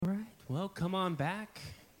Well, come on back.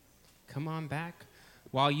 Come on back.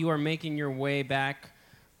 While you are making your way back,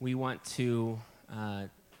 we want to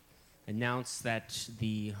announce that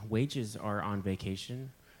the Wages are on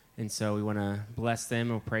vacation. And so we want to bless them.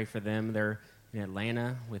 We'll pray for them. They're in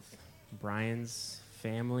Atlanta with Brian's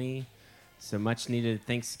family. So much needed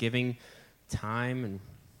Thanksgiving time. And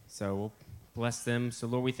so we'll bless them. So,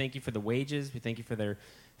 Lord, we thank you for the Wages. We thank you for their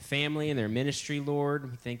family and their ministry,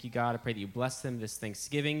 Lord. We thank you, God. I pray that you bless them this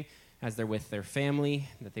Thanksgiving as they're with their family,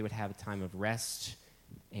 that they would have a time of rest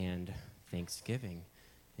and thanksgiving.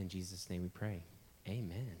 In Jesus' name we pray.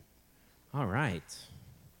 Amen. All right.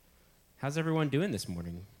 How's everyone doing this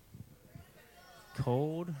morning?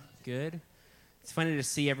 Cold? Good. It's funny to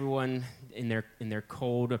see everyone in their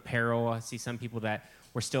cold apparel. I see some people that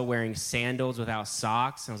were still wearing sandals without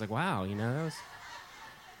socks. And I was like, wow, that was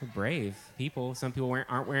brave people. Some people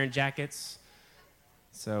aren't wearing jackets.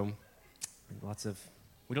 So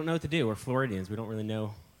we don't know what to do. We're Floridians. We don't really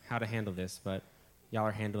know how to handle this, but y'all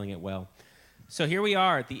are handling it well. So here we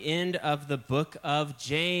are at the end of the book of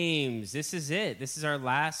James. This is it. This is our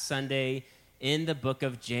last Sunday in the book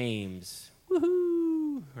of James.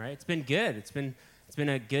 Woohoo! All right, it's been good. It's been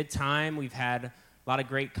a good time. We've had a lot of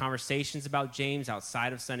great conversations about James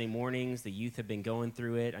outside of Sunday mornings. The youth have been going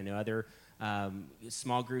through it. I know other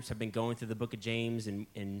small groups have been going through the book of James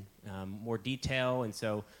in more detail, and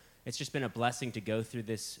so it's just been a blessing to go through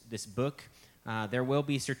this book. There will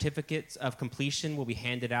be certificates of completion will be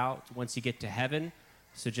handed out once you get to heaven.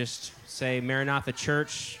 So just say, Maranatha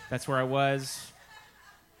Church, that's where I was,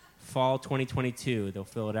 fall 2022. They'll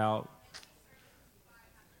fill it out.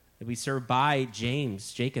 It'll be served by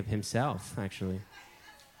Jacob himself, actually.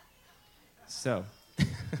 So,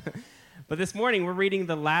 but this morning we're reading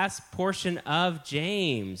the last portion of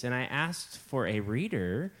James, and I asked for a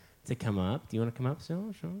reader to come up. Do you want to come up,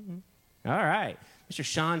 Sean? All right. Mr.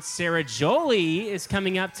 Sean Sarajoli is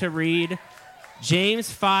coming up to read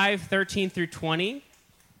James 5:13 through 20.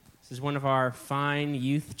 This is one of our fine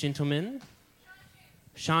youth gentlemen.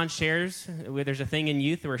 Sean shares, there's a thing in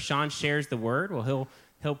youth where Sean shares the word. Well,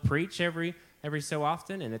 he'll preach every so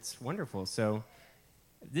often, and it's wonderful. So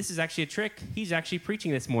this is actually a trick. He's actually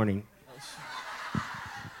preaching this morning.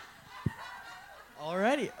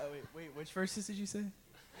 Alrighty. Oh, wait, which verses did you say?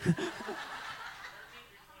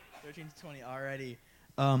 13 to 20 already.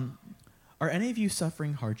 Are any of you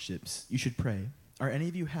suffering hardships? You should pray. Are any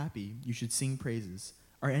of you happy? You should sing praises.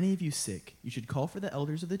 Are any of you sick? You should call for the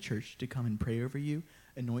elders of the church to come and pray over you,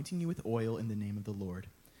 anointing you with oil in the name of the Lord.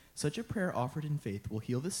 Such a prayer offered in faith will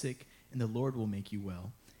heal the sick, and the Lord will make you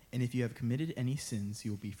well. And if you have committed any sins, you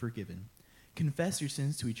will be forgiven. Confess your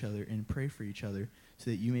sins to each other and pray for each other so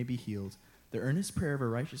that you may be healed. The earnest prayer of a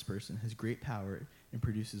righteous person has great power and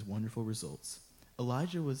produces wonderful results.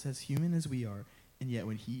 Elijah was as human as we are, and yet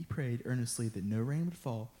when he prayed earnestly that no rain would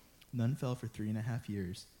fall, none fell for 3.5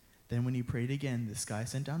 years. Then when he prayed again, the sky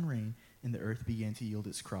sent down rain, and the earth began to yield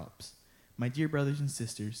its crops. My dear brothers and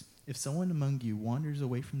sisters, if someone among you wanders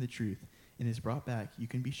away from the truth and is brought back, you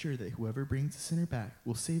can be sure that whoever brings the sinner back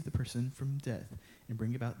will save the person from death and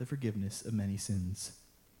bring about the forgiveness of many sins.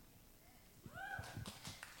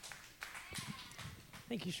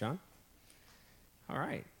 Thank you, Sean. All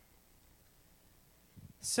right.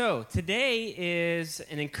 So today is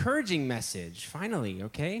an encouraging message, finally,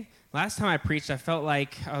 okay? Last time I preached, I felt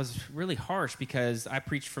like I was really harsh because I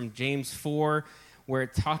preached from James 4, where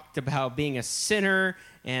it talked about being a sinner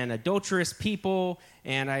and adulterous people,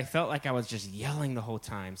 and I felt like I was just yelling the whole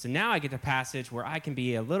time. So now I get a passage where I can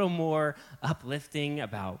be a little more uplifting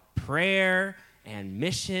about prayer and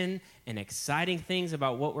mission and exciting things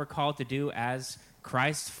about what we're called to do as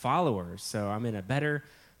Christ followers. So I'm in a better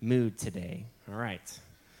mood today. All right.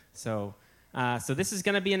 So this is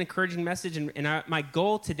going to be an encouraging message, and my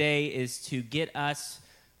goal today is to get us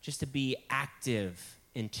just to be active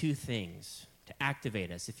in two things, to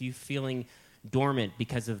activate us. If you're feeling dormant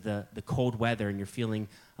because of the cold weather and you're feeling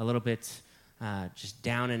a little bit just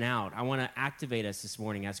down and out, I want to activate us this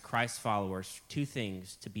morning as Christ followers. Two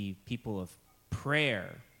things: to be people of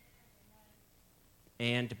prayer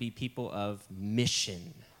and to be people of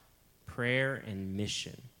mission. Prayer and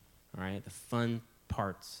mission. All right, the fun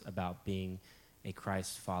parts about being a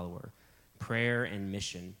Christ follower. Prayer and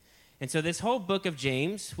mission. And so this whole book of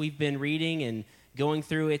James, we've been reading and going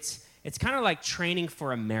through, it's kind of like training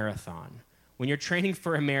for a marathon. When you're training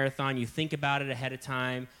for a marathon, you think about it ahead of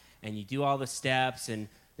time, and you do all the steps, and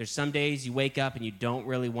there's some days you wake up and you don't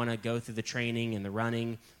really want to go through the training and the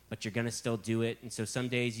running, but you're going to still do it. And so some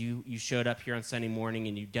days you showed up here on Sunday morning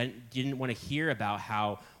and you didn't want to hear about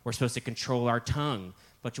how we're supposed to control our tongue,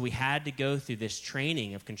 but we had to go through this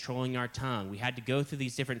training of controlling our tongue. We had to go through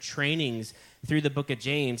these different trainings through the book of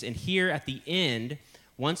James. And here at the end,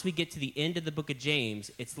 once we get to the end of the book of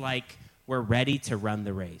James, it's like we're ready to run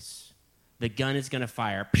the race. The gun is going to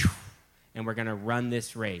fire, and we're going to run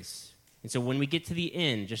this race. And so when we get to the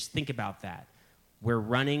end, just think about that. We're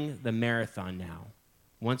running the marathon now.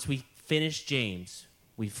 Once we finish James,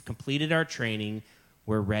 we've completed our training,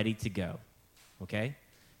 we're ready to go, okay?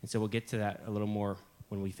 And so we'll get to that a little more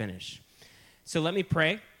when we finish. So let me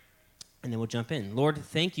pray, and then we'll jump in. Lord,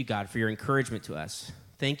 thank you, God, for your encouragement to us.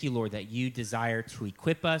 Thank you, Lord, that you desire to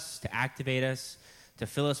equip us, to activate us, to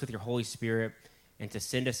fill us with your Holy Spirit, and to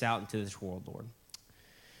send us out into this world, Lord.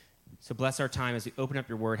 So bless our time as we open up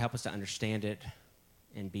your word. Help us to understand it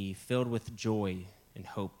and be filled with joy and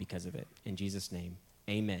hope because of it. In Jesus' name,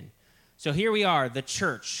 amen. So here we are, the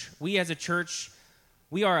church. We as a church,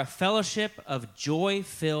 we are a fellowship of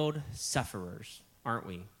joy-filled sufferers, aren't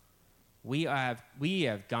we? We have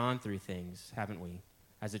gone through things, haven't we?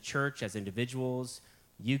 As a church, as individuals,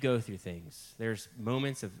 you go through things. There's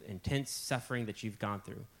moments of intense suffering that you've gone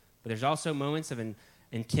through. But there's also moments of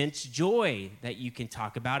intense joy that you can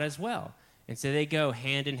talk about as well. And so they go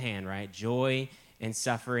hand in hand, right? Joy and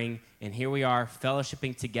suffering. And here we are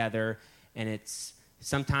fellowshipping together. And it's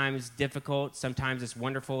sometimes difficult. Sometimes it's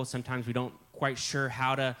wonderful. Sometimes we don't quite sure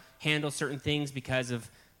how to handle certain things because of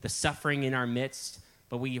the suffering in our midst.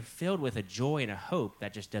 But we are filled with a joy and a hope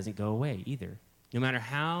that just doesn't go away either. No matter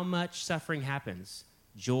how much suffering happens,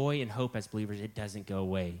 joy and hope as believers, it doesn't go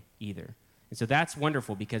away either. And so that's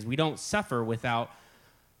wonderful because we don't suffer without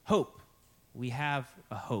hope. We have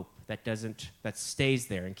a hope that stays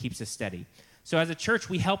there and keeps us steady. So as a church,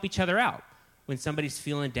 we help each other out. When somebody's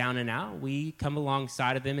feeling down and out, we come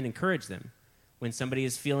alongside of them and encourage them. When somebody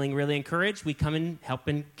is feeling really encouraged, we come and help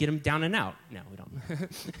and get them down and out. No, we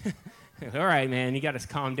don't. All right, man, you got to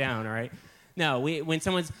calm down, all right? No, when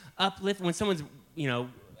someone's uplifted, when someone's,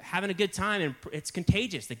 having a good time and it's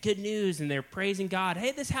contagious, the good news, and they're praising God.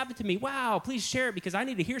 Hey, this happened to me. Wow, please share it because I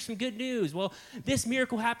need to hear some good news. Well, this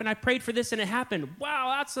miracle happened. I prayed for this and it happened. Wow,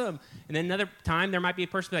 awesome. And then another time there might be a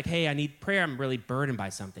person like, hey, I need prayer. I'm really burdened by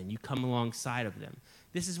something. You come alongside of them.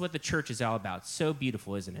 This is what the church is all about. So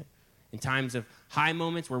beautiful, isn't it? In times of high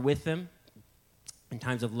moments, we're with them. In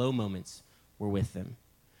times of low moments, we're with them.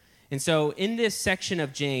 And so in this section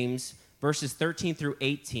of James, verses 13 through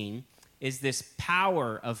 18, is this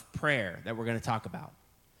power of prayer that we're going to talk about.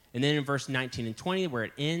 And then in verse 19 and 20, where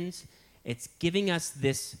it ends, it's giving us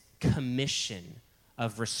this commission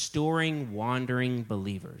of restoring wandering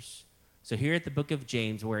believers. So here at the book of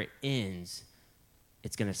James, where it ends,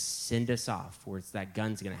 it's going to send us off, where that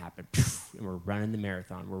gun's going to happen, and we're running the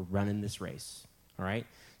marathon. We're running this race, all right?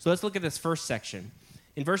 So let's look at this first section.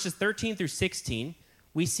 In verses 13 through 16,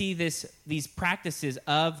 we see these practices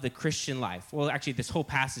of the Christian life. Well, actually, this whole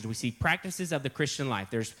passage, we see practices of the Christian life.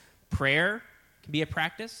 There's prayer can be a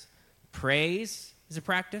practice. Praise is a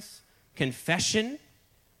practice. Confession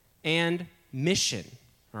and mission,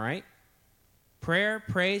 all right? Prayer,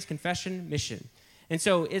 praise, confession, mission. And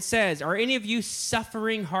so it says, are any of you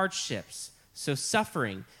suffering hardships? So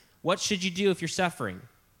suffering, what should you do if you're suffering?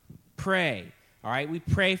 Pray, all right? We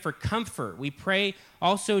pray for comfort. We pray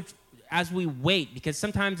also as we wait, because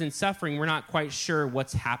sometimes in suffering, we're not quite sure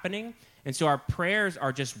what's happening. And so our prayers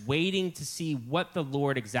are just waiting to see what the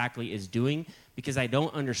Lord exactly is doing, because I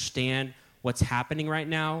don't understand what's happening right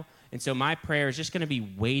now. And so my prayer is just going to be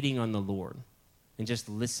waiting on the Lord and just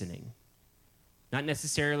listening. Not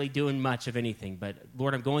necessarily doing much of anything, but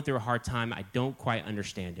Lord, I'm going through a hard time. I don't quite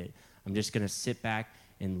understand it. I'm just going to sit back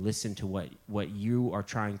and listen to what you are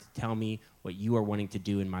trying to tell me, what you are wanting to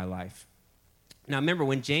do in my life. Now, remember,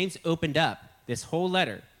 when James opened up this whole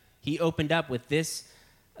letter, he opened up with this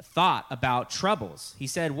thought about troubles. He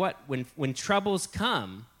said, when troubles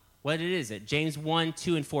come, what is it? James 1,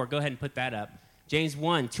 2, and 4. Go ahead and put that up. James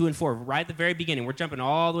 1, 2, and 4, right at the very beginning. We're jumping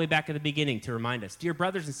all the way back at the beginning to remind us. Dear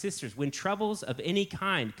brothers and sisters, when troubles of any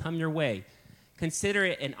kind come your way, consider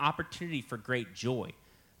it an opportunity for great joy.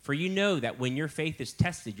 For you know that when your faith is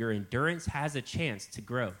tested, your endurance has a chance to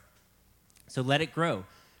grow. So let it grow.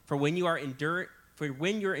 For when your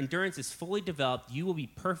endurance is fully developed, you will be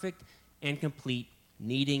perfect and complete,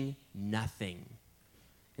 needing nothing.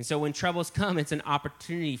 And so when troubles come, it's an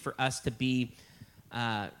opportunity for us to be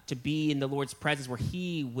in the Lord's presence, where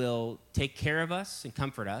he will take care of us and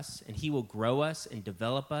comfort us, and he will grow us and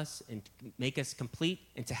develop us and make us complete,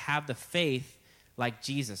 and to have the faith like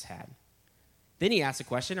Jesus had. Then he asks a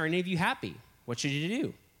question, are any of you happy? What should you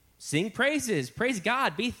do? Sing praises, praise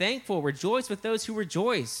God, be thankful, rejoice with those who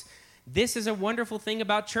rejoice. This is a wonderful thing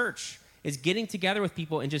about church. is getting together with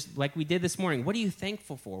people and just like we did this morning, what are you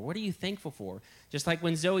thankful for? What are you thankful for? Just like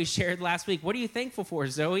when Zoe shared last week, what are you thankful for,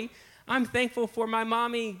 Zoe? I'm thankful for my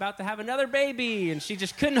mommy about to have another baby, and she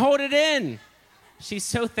just couldn't hold it in. She's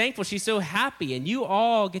so thankful. She's so happy, and you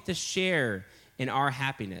all get to share in our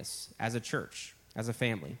happiness as a church, as a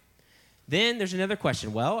family. Then there's another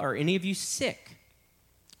question. Well, are any of you sick?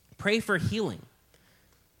 Pray for healing.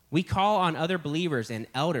 We call on other believers and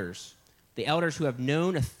elders, the elders who have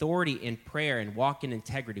known authority in prayer and walk in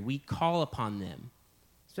integrity. We call upon them,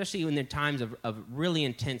 especially in the times of really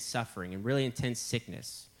intense suffering and really intense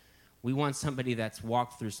sickness. We want somebody that's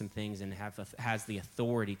walked through some things and has the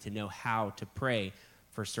authority to know how to pray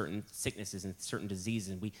for certain sicknesses and certain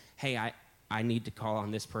diseases. I need to call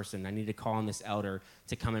on this person. I need to call on this elder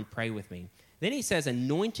to come and pray with me. Then he says,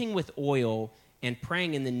 anointing with oil and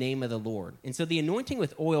praying in the name of the Lord. And so the anointing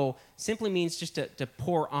with oil simply means just to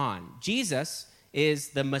pour on. Jesus is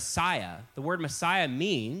the Messiah. The word Messiah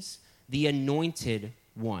means the anointed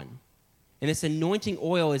one. And this anointing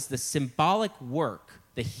oil is the symbolic work,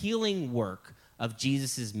 the healing work of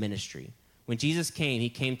Jesus' ministry. When Jesus came, he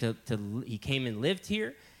came and lived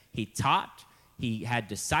here. He taught. He had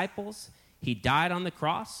disciples. He died on the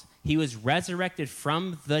cross. He was resurrected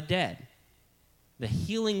from the dead. The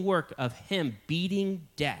healing work of him beating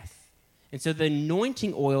death. And so the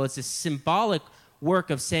anointing oil is a symbolic work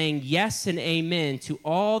of saying yes and amen to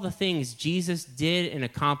all the things Jesus did and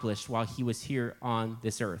accomplished while he was here on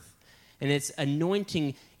this earth. And it's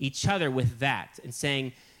anointing each other with that and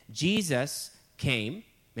saying, Jesus came,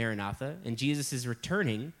 Maranatha, and Jesus is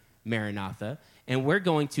returning, Maranatha, and we're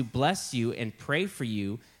going to bless you and pray for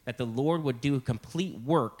you that the Lord would do a complete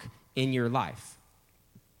work in your life.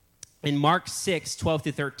 In Mark 6, 12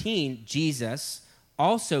 through 13, Jesus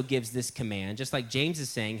also gives this command, just like James is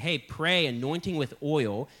saying, hey, pray, anointing with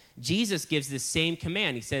oil. Jesus gives this same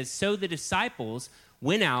command. He says, so the disciples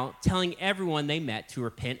went out telling everyone they met to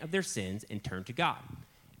repent of their sins and turn to God.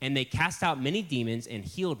 And they cast out many demons and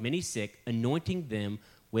healed many sick, anointing them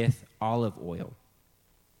with olive oil.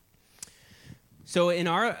 So in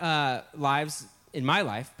our lives, in my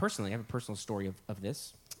life, personally, I have a personal story of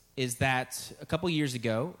this, is that a couple years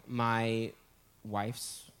ago, my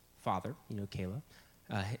wife's father, Kayla,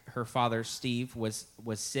 her father, Steve, was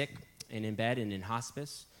sick and in bed and in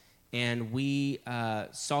hospice. And we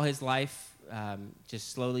saw his life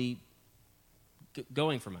just slowly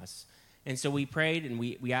going from us. And so we prayed and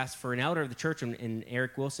we asked for an elder of the church, and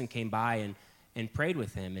Eric Wilson came by and prayed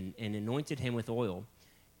with him and anointed him with oil.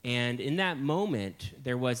 And in that moment,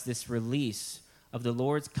 there was this release of the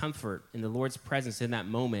Lord's comfort and the Lord's presence in that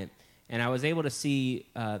moment. And I was able to see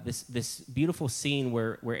this beautiful scene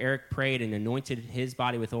where Eric prayed and anointed his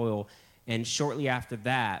body with oil. And shortly after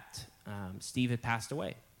that, Steve had passed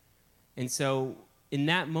away. And so in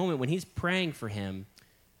that moment, when he's praying for him,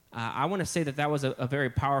 I want to say that was a very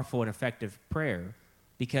powerful and effective prayer,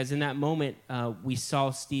 because in that moment, we saw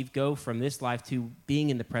Steve go from this life to being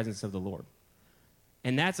in the presence of the Lord.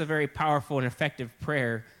 And that's a very powerful and effective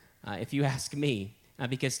prayer, if you ask me,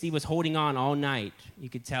 because Steve was holding on all night. You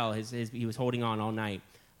could tell he was holding on all night.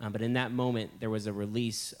 But in that moment, there was a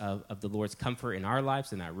release of the Lord's comfort in our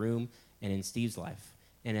lives, in that room, and in Steve's life.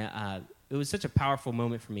 And it was such a powerful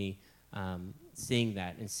moment for me, seeing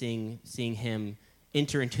that and seeing him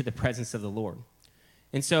enter into the presence of the Lord.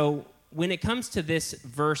 And so when it comes to this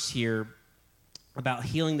verse here about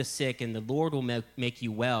healing the sick and the Lord will make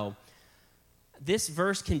you well, this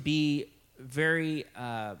verse can be very,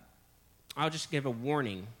 I'll just give a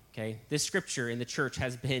warning, okay? This scripture in the church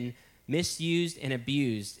has been misused and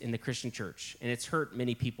abused in the Christian church, and it's hurt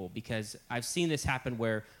many people, because I've seen this happen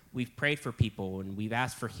where we've prayed for people and we've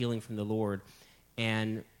asked for healing from the Lord,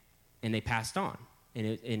 and they passed on, and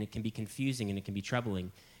it can be confusing and it can be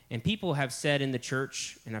troubling. And people have said in the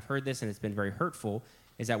church, and I've heard this and it's been very hurtful,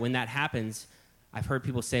 is that when that happens, I've heard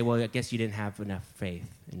people say, well, I guess you didn't have enough faith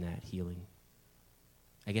in that healing.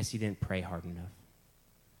 I guess you didn't pray hard enough.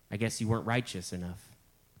 I guess you weren't righteous enough,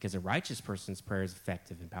 because a righteous person's prayer is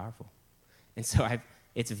effective and powerful. And so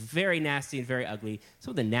it's very nasty and very ugly.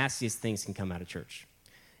 Some of the nastiest things can come out of church.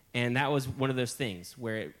 And that was one of those things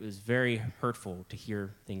where it was very hurtful to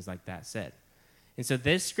hear things like that said. And so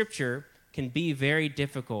this scripture can be very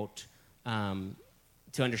difficult to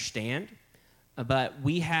understand. But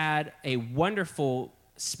we had a wonderful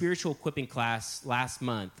spiritual equipping class last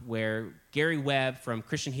month where Gary Webb from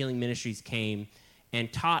Christian Healing Ministries came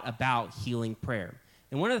and taught about healing prayer.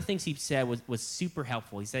 And one of the things he said was super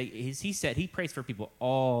helpful. He said he prays for people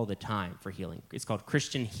all the time for healing. It's called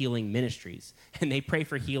Christian Healing Ministries, and they pray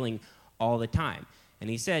for healing all the time. And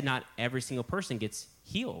he said not every single person gets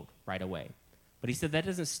healed right away. But he said that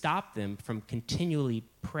doesn't stop them from continually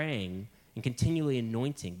praying and continually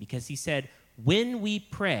anointing, because he said, when we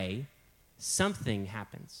pray, something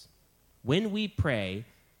happens. When we pray,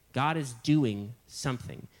 God is doing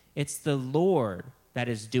something. It's the Lord that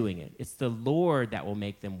is doing it. It's the Lord that will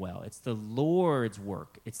make them well. It's the Lord's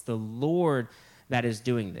work. It's the Lord that is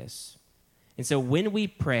doing this. And so when we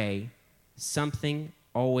pray, something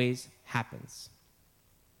always happens.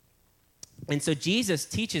 And so Jesus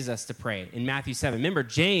teaches us to pray in Matthew 7. Remember,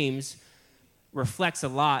 James reflects a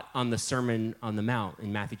lot on the Sermon on the Mount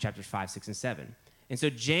in Matthew chapters 5, 6, and 7. And so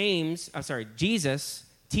Jesus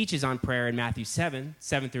teaches on prayer in Matthew 7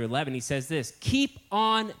 through 11. He says this: keep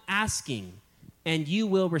on asking, and you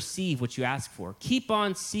will receive what you ask for. Keep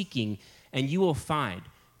on seeking, and you will find.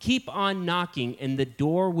 Keep on knocking, and the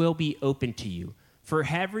door will be open to you. For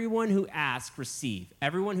everyone who asks, receive.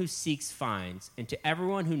 Everyone who seeks, finds. And to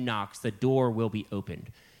everyone who knocks, the door will be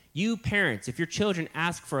opened. You parents, if your children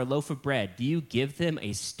ask for a loaf of bread, do you give them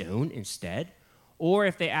a stone instead? Or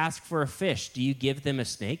if they ask for a fish, do you give them a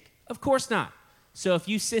snake? Of course not. So if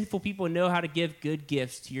you sinful people know how to give good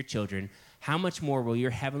gifts to your children, how much more will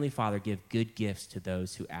your heavenly Father give good gifts to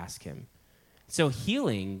those who ask him? So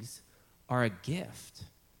healings are a gift.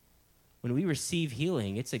 When we receive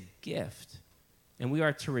healing, it's a gift. And we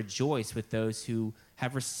are to rejoice with those who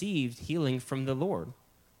have received healing from the Lord.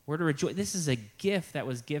 We're to rejoice. This is a gift that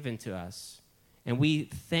was given to us. And we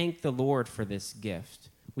thank the Lord for this gift.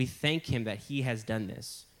 We thank him that he has done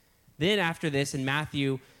this. Then after this, in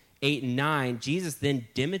Matthew 8 and 9, Jesus then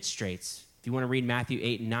demonstrates, if you want to read Matthew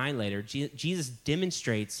 8 and 9 later, Jesus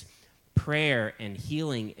demonstrates prayer and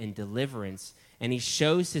healing and deliverance, and he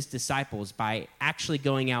shows his disciples by actually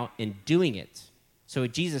going out and doing it. So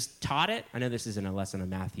Jesus taught it. I know this isn't a lesson on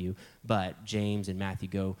Matthew, but James and Matthew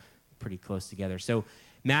go pretty close together. So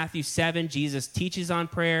Matthew 7, Jesus teaches on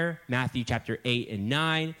prayer. Matthew chapter 8 and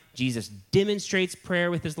 9, Jesus demonstrates prayer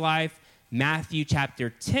with his life. Matthew chapter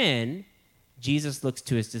 10, Jesus looks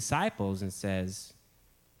to his disciples and says,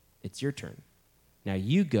 it's your turn. Now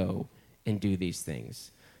you go and do these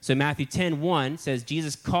things. So Matthew 10:1 says,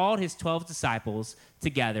 Jesus called his 12 disciples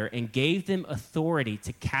together and gave them authority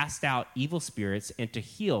to cast out evil spirits and to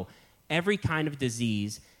heal every kind of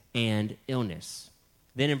disease and illness.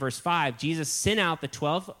 Then in verse 5, Jesus sent out the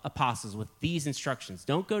 12 apostles with these instructions.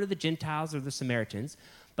 Don't go to the Gentiles or the Samaritans,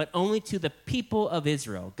 but only to the people of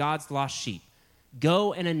Israel, God's lost sheep.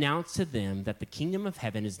 Go and announce to them that the kingdom of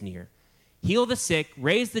heaven is near. Heal the sick,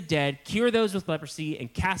 raise the dead, cure those with leprosy,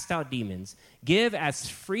 and cast out demons. Give as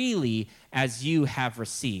freely as you have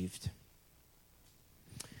received.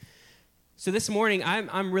 So this morning,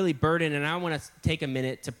 I'm really burdened, and I want to take a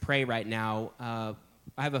minute to pray right now.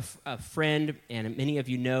 I have a friend, and many of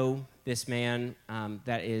you know this man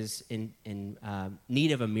that is in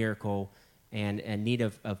need of a miracle and in need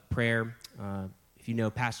of prayer. If you know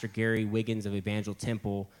Pastor Gary Wiggins of Evangel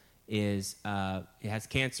Temple, he has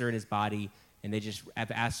cancer in his body, and they just have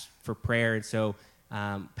asked for prayer. And so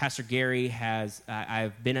Pastor Gary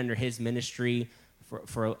I've been under his ministry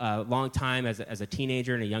for a long time as a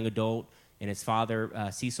teenager and a young adult, and his father,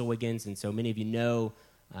 Cecil Wiggins. And so many of you know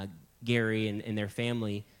Gary and their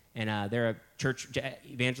family, and they're a church.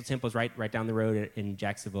 Evangel Temple is right down the road in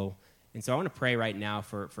Jacksonville. And so I want to pray right now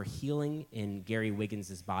for healing in Gary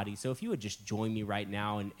Wiggins' body. So if you would just join me right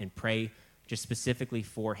now and pray just specifically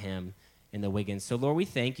for him and the Wiggins. So Lord, we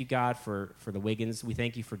thank you, God, for the Wiggins. We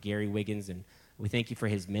thank you for Gary Wiggins, and we thank you for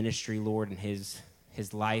his ministry, Lord, and his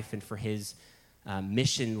life, and for his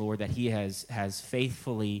mission, Lord, that he has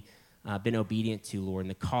faithfully been obedient to, Lord, and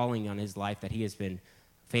the calling on his life that he has been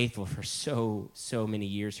faithful for so many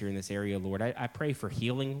years here in this area, Lord. I pray for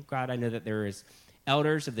healing, God. I know that there is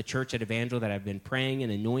elders of the church at Evangel that have been praying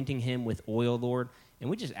and anointing him with oil, Lord. And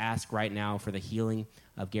we just ask right now for the healing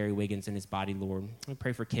of Gary Wiggins and his body, Lord. I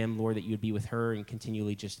pray for Kim, Lord, that you would be with her and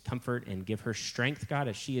continually just comfort and give her strength, God,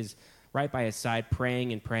 as she is right by his side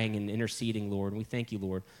praying and interceding, Lord. And we thank you,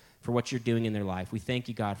 Lord, for what you're doing in their life. We thank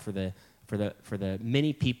you, God, for the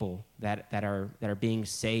many people that are being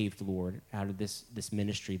saved, Lord, out of this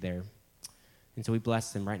ministry there. And so we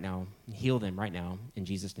bless them right now and heal them right now in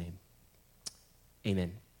Jesus' name.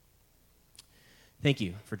 Amen. Thank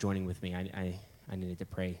you for joining with me. I needed to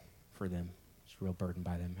pray for them. It's a real burden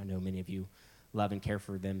by them. I know many of you love and care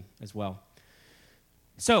for them as well.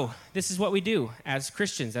 So this is what we do as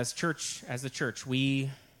Christians, as the church.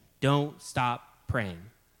 We don't stop praying.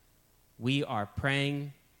 We are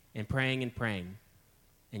praying and praying and praying,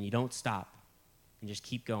 and you don't stop and just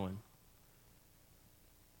keep going.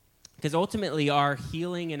 Because ultimately our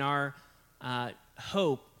healing and our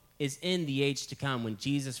hope is in the age to come when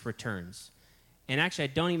Jesus returns. And actually, I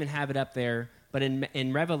don't even have it up there, but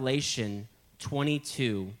in Revelation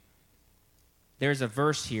 22, there's a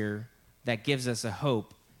verse here that gives us a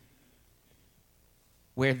hope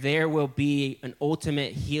where there will be an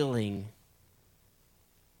ultimate healing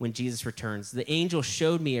when Jesus returns. The angel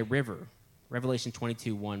showed me a river, Revelation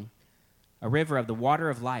 22:1, a river of the water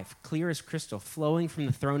of life, clear as crystal, flowing from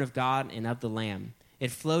the throne of God and of the Lamb. It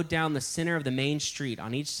flowed down the center of the main street.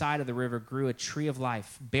 On each side of the river grew a tree of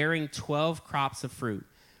life, bearing 12 crops of fruit.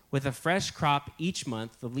 With a fresh crop each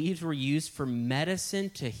month, the leaves were used for medicine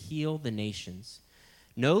to heal the nations.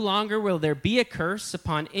 No longer will there be a curse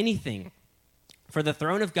upon anything, for the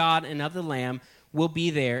throne of God and of the Lamb will be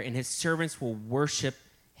there, and his servants will worship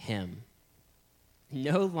him.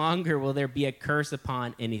 No longer will there be a curse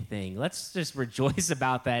upon anything. Let's just rejoice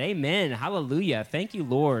about that. Amen. Hallelujah. Thank you,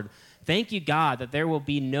 Lord. Thank you, God, that there will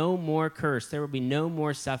be no more curse. There will be no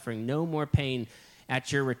more suffering, no more pain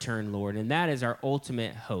at your return, Lord. And that is our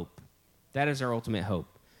ultimate hope. That is our ultimate hope.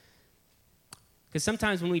 Because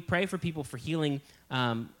sometimes when we pray for people for healing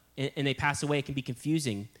and they pass away, it can be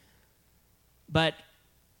confusing. But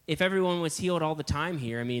if everyone was healed all the time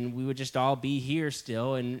here, I mean, we would just all be here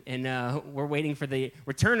still, and we're waiting for the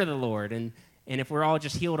return of the Lord. And if we're all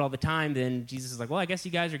just healed all the time, then Jesus is like, well, I guess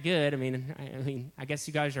you guys are good. I mean, I guess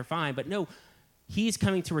you guys are fine. But no, he's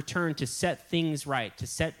coming to return to set things right, to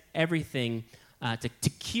set everything, to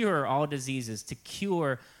cure all diseases, to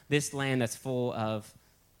cure this land that's full of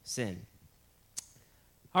sin.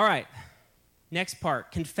 All right, next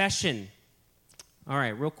part, confession. All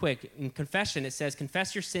right, real quick. In confession, it says,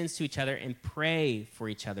 confess your sins to each other and pray for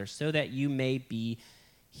each other so that you may be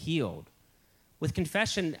healed. With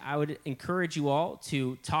confession, I would encourage you all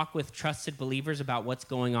to talk with trusted believers about what's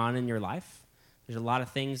going on in your life. There's a lot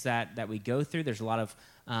of things that we go through. There's a lot of,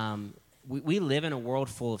 we live in a world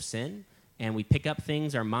full of sin, and we pick up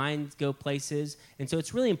things, our minds go places. And so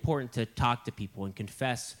it's really important to talk to people and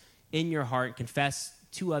confess in your heart, confess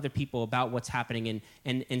to other people about what's happening,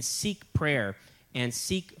 and seek prayer and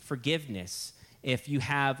seek forgiveness. If you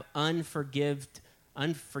have unforgiven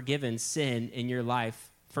sin in your life,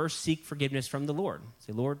 first seek forgiveness from the Lord.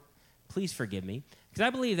 Say, Lord, please forgive me. Because I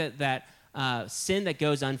believe that sin that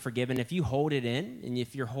goes unforgiven, if you hold it in, and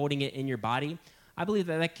if you're holding it in your body, I believe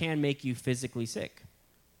that can make you physically sick.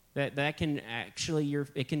 That can actually,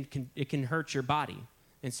 it can hurt your body.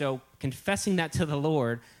 And so confessing that to the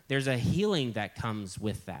Lord, there's a healing that comes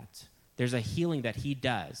with that. There's a healing that he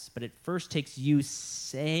does, but it first takes you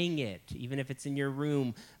saying it, even if it's in your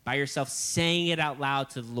room by yourself, saying it out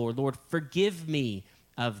loud to the Lord. Lord, forgive me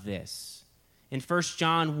of this. In 1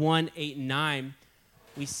 John 1:8-9,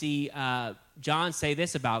 we see John say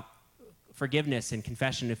this about forgiveness and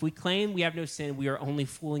confession. If we claim we have no sin, we are only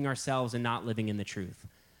fooling ourselves and not living in the truth.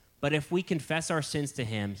 But if we confess our sins to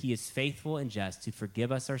him, he is faithful and just to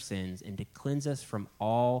forgive us our sins and to cleanse us from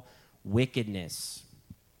all wickedness.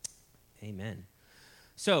 Amen.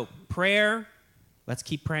 So, prayer, let's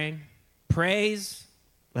keep praying. Praise,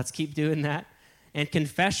 let's keep doing that. And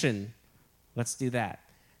confession, let's do that.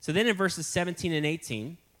 So then in verses 17 and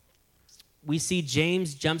 18, we see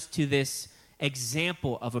James jumps to this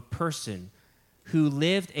example of a person who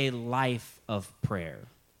lived a life of prayer,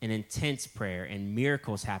 an intense prayer, and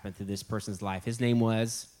miracles happened through this person's life. His name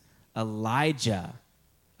was Elijah.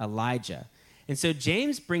 Elijah. And so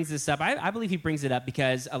James brings this up. I believe he brings it up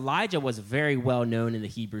because Elijah was very well known in the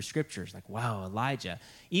Hebrew scriptures. Like, wow, Elijah.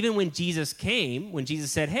 Even when Jesus came, when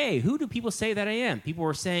Jesus said, hey, who do people say that I am? People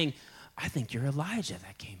were saying, I think you're Elijah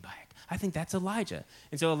that came back. I think that's Elijah.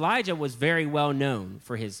 And so Elijah was very well known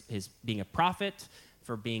for his being a prophet,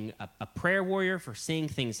 for being a prayer warrior, for seeing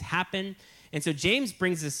things happen. And so James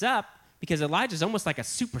brings this up because Elijah's almost like a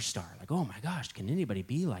superstar. Like, oh my gosh, can anybody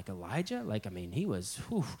be like Elijah? Like, I mean, he was,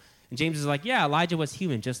 whew. And James is like, yeah, Elijah was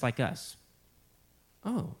human just like us.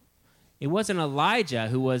 Oh, it wasn't Elijah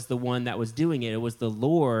who was the one that was doing it. It was the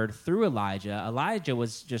Lord through Elijah. Elijah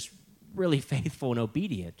was just really faithful and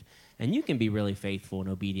obedient. And you can be really faithful and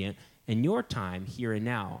obedient in your time here and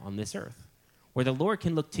now on this earth, where the Lord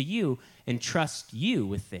can look to you and trust you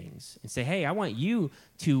with things and say, hey, I want you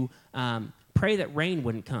to pray that rain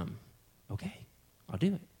wouldn't come. Okay, I'll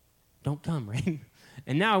do it. Don't come, rain.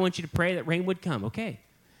 And now I want you to pray that rain would come. Okay,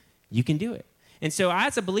 you can do it. And so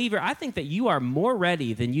as a believer, I think that you are more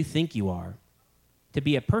ready than you think you are to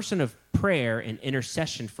be a person of prayer and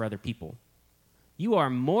intercession for other people. You are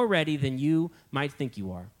more ready than you might think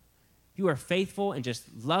you are. You are faithful and just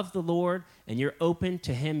love the Lord, and you're open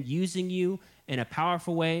to him using you in a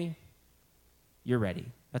powerful way. You're ready.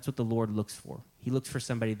 That's what the Lord looks for. He looks for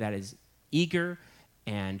somebody that is eager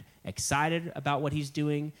and excited about what he's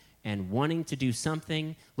doing and wanting to do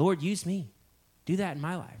something. Lord, use me. Do that in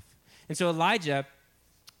my life. And so Elijah,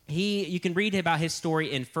 you can read about his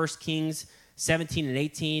story in 1 Kings 17 and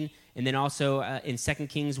 18, and then also in 2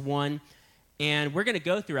 Kings 1. And we're going to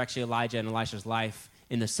go through actually Elijah and Elisha's life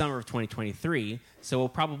in the summer of 2023. So we'll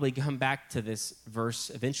probably come back to this verse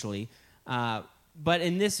eventually. But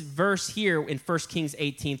in this verse here in 1 Kings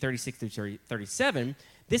 18, 36 through 37,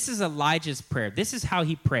 this is Elijah's prayer. This is how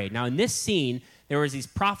he prayed. Now in this scene, there was these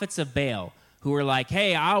prophets of Baal who were like,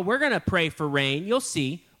 hey, we're going to pray for rain. You'll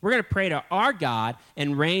see. We're going to pray to our God,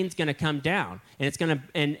 and rain's going to come down. And it's going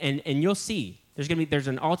to, and you'll see. There's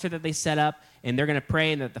an altar that they set up, and they're going to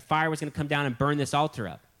pray, and that the fire was going to come down and burn this altar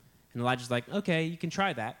up. And Elijah's like, okay, you can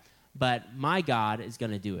try that, but my God is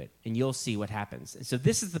going to do it, and you'll see what happens. And so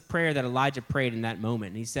this is the prayer that Elijah prayed in that moment.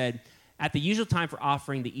 And he said, at the usual time for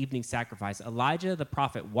offering the evening sacrifice, Elijah the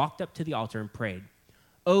prophet walked up to the altar and prayed,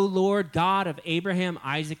 O Lord, God of Abraham,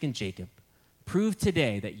 Isaac, and Jacob, prove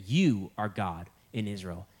today that you are God in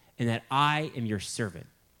Israel, and that I am your servant.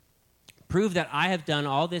 Prove that I have done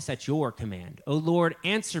all this at your command. O Lord,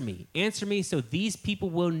 answer me so these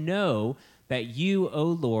people will know that you, O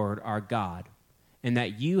Lord, are God, and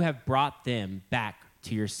that you have brought them back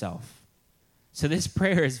to yourself. So this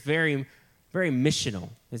prayer is very, very missional,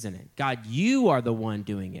 isn't it? God, you are the one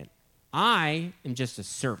doing it. I am just a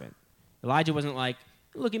servant. Elijah wasn't like,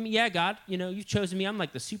 look at me, yeah, God, you've chosen me. I'm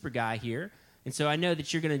like the super guy here, and so I know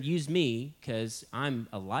that you're going to use me because I'm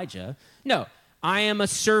Elijah. No, I am a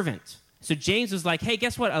servant. So James was like, hey,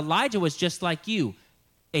 guess what? Elijah was just like you,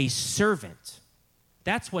 a servant.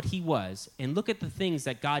 That's what he was. And look at the things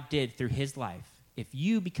that God did through his life. If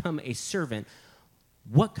you become a servant,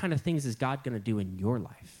 what kind of things is God going to do in your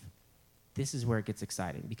life? This is where it gets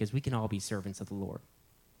exciting, because we can all be servants of the Lord.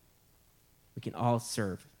 We can all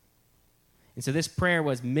serve. And so this prayer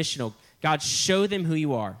was missional. God, show them who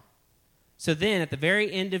you are. So then at the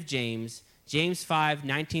very end of James 5,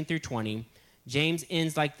 19 through 20, James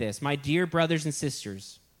ends like this. My dear brothers and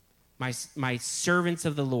sisters, my servants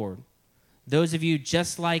of the Lord, those of you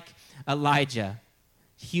just like Elijah,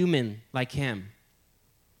 human like him,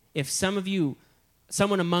 if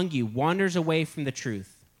someone among you wanders away from the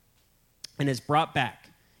truth and is brought back,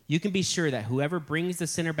 you can be sure that whoever brings the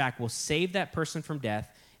sinner back will save that person from death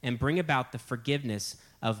and bring about the forgiveness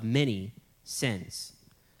of many sins.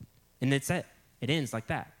 And that's it. It ends like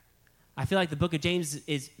that. I feel like the book of James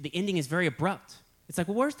the ending is very abrupt. It's like,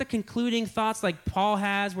 well, where's the concluding thoughts like Paul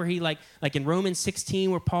has, where he like in Romans 16,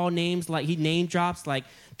 where Paul he name drops like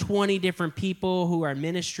 20 different people who are in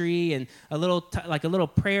ministry and a little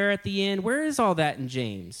prayer at the end. Where is all that in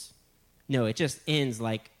James? No, it just ends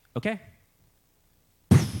like, okay,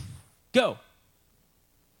 go.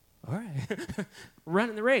 All right,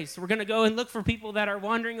 running the race. We're going to go and look for people that are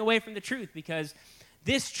wandering away from the truth, because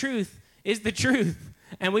this truth is the truth,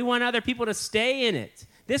 and we want other people to stay in it.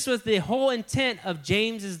 This was the whole intent of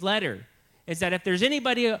James's letter, is that if there's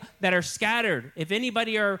anybody that are scattered, if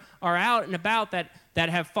anybody are out and about that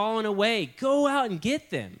have fallen away, go out and get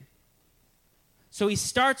them. So he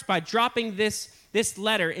starts by dropping this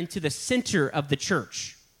letter into the center of the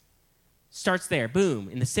church. Starts there, boom,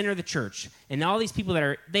 in the center of the church. And all these people that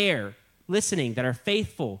are there listening, that are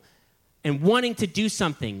faithful and wanting to do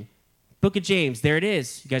something. Book of James, there it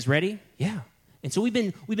is. You guys ready? Yeah. And so we've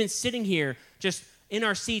been sitting here just in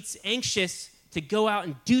our seats, anxious to go out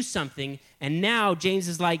and do something. And now James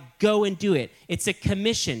is like, go and do it. It's a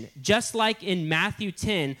commission. Just like in Matthew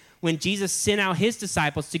 10, when Jesus sent out his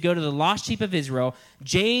disciples to go to the lost sheep of Israel,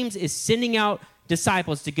 James is sending out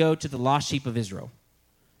disciples to go to the lost sheep of Israel,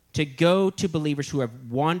 to go to believers who have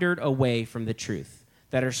wandered away from the truth,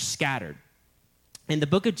 that are scattered. And the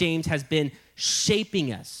book of James has been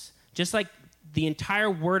shaping us, just like the entire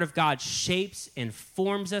Word of God shapes and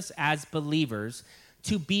forms us as believers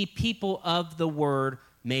to be people of the Word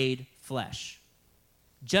made flesh.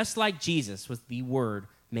 Just like Jesus was the Word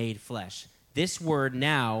made flesh, this Word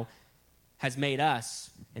now has made us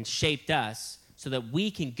and shaped us so that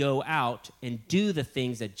we can go out and do the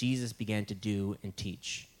things that Jesus began to do and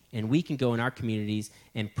teach. And we can go in our communities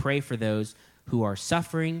and pray for those who are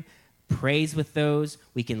suffering, praise with those.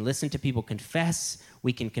 We can listen to people confess.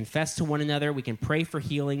 We can confess to one another. We can pray for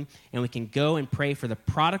healing. And we can go and pray for the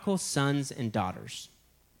prodigal sons and daughters.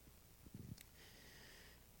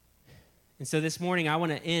 And so this morning, I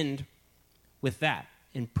want to end with that,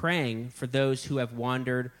 in praying for those who have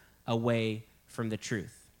wandered away from the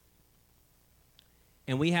truth.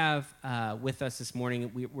 And we have with us this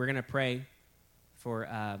morning, we're going to pray for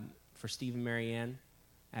Steve and Marianne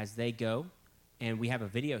as they go. And we have a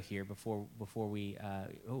video here before we,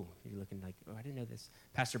 you're looking like, I didn't know this.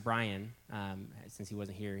 Pastor Brian, since he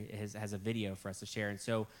wasn't here, has a video for us to share. And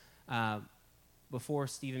so before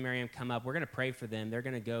Steve and Marianne come up, we're going to pray for them. They're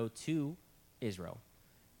going to go to Israel.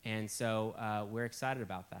 And so we're excited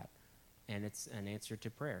about that. And it's an answer to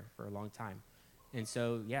prayer for a long time. And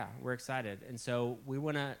so, yeah, we're excited. And so we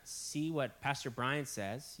want to see what Pastor Brian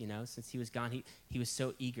says, since he was gone. He was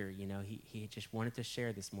so eager, he just wanted to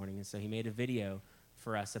share this morning. And so he made a video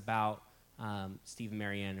for us about Steve and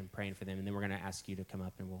Marianne and praying for them. And then we're going to ask you to come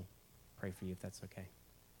up and we'll pray for you if that's okay.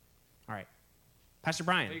 All right. Pastor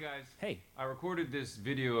Brian. Hey, guys. Hey. I recorded this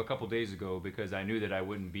video a couple days ago because I knew that I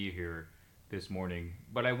wouldn't be here this morning.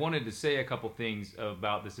 But I wanted to say a couple things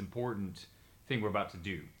about this important thing we're about to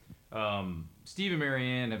do. Steve and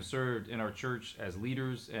Marianne have served in our church as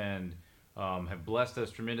leaders and have blessed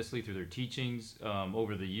us tremendously through their teachings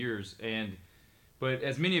over the years. But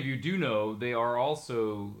as many of you do know, they are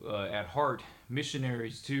also at heart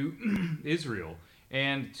missionaries to Israel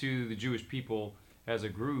and to the Jewish people as a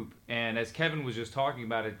group. And as Kevin was just talking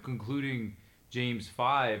about it, concluding James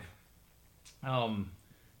 5,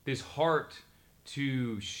 this heart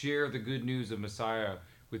to share the good news of Messiah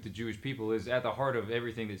with the Jewish people is at the heart of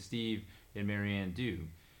everything that Steve and Marianne do.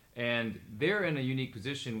 And they're in a unique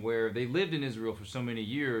position where they lived in Israel for so many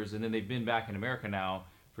years, and then they've been back in America now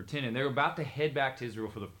for 10, and they're about to head back to Israel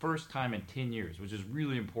for the first time in 10 years, which is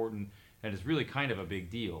really important, and it's really kind of a big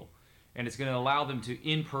deal. And it's going to allow them to,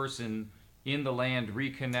 in person, in the land,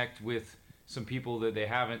 reconnect with some people that they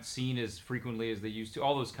haven't seen as frequently as they used to,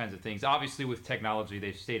 all those kinds of things. Obviously, with technology,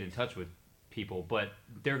 they've stayed in touch with people, but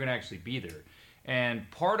they're going to actually be there. And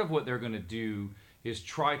part of what they're going to do is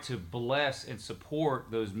try to bless and support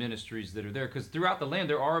those ministries that are there. Because throughout the land,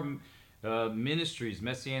 there are ministries,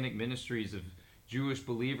 messianic ministries of Jewish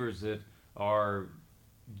believers that are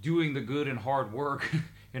doing the good and hard work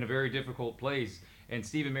in a very difficult place. And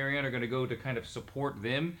Steve and Marianne are going to go to kind of support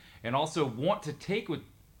them and also want to take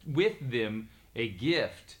with them a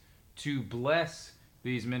gift to bless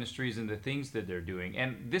these ministries and the things that they're doing.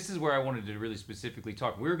 And this is where I wanted to really specifically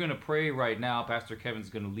talk. We're going to pray right now. Pastor Kevin's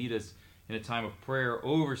going to lead us in a time of prayer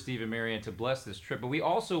over Steve and Marianne to bless this trip. But we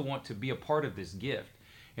also want to be a part of this gift.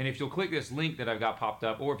 And if you'll click this link that I've got popped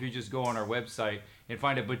up, or if you just go on our website and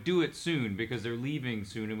find it, but do it soon because they're leaving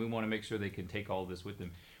soon and we want to make sure they can take all this with them.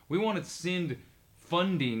 We want to send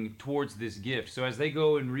funding towards this gift. So as they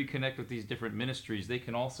go and reconnect with these different ministries, they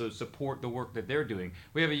can also support the work that they're doing.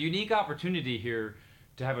 We have a unique opportunity here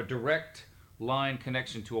to have a direct line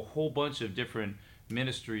connection to a whole bunch of different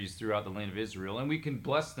ministries throughout the land of Israel, and we can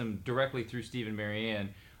bless them directly through Steve and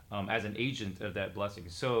Marianne as an agent of that blessing.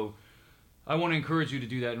 So I want to encourage you to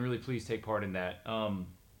do that, and really please take part in that.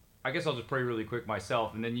 I guess I'll just pray really quick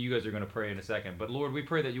myself, and then you guys are going to pray in a second. But Lord, we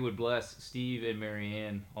pray that you would bless Steve and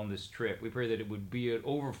Marianne on this trip. We pray that it would be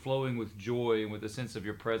overflowing with joy and with a sense of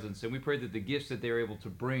your presence, and we pray that the gifts that they're able to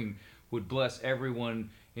bring would bless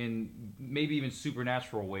everyone in maybe even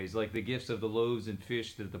supernatural ways, like the gifts of the loaves and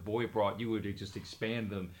fish that the boy brought. You would just expand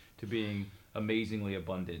them to being amazingly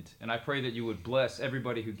abundant. And I pray that you would bless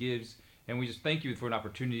everybody who gives, and we just thank you for an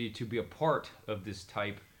opportunity to be a part of this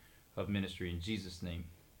type of ministry. In Jesus' name,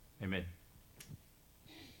 amen.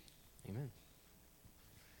 Amen.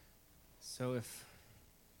 So if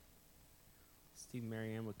Steve and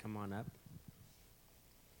Marianne would come on up.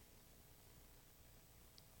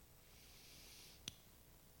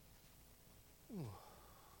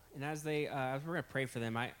 And as we're going to pray for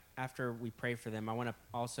them, after we pray for them, I want to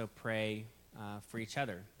also pray for each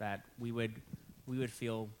other, that we would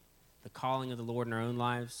feel the calling of the Lord in our own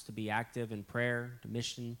lives to be active in prayer, to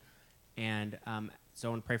mission, and so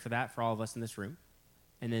I want to pray for that for all of us in this room.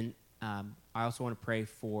 And then I also want to pray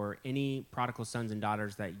for any prodigal sons and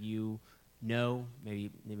daughters that you know,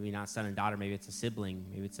 maybe not son and daughter, maybe it's a sibling,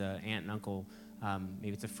 maybe it's an aunt and uncle,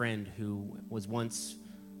 maybe it's a friend who was once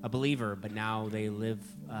a believer, but now they live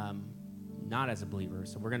not as a believer.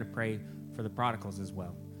 So we're going to pray for the prodigals as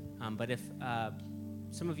well. But if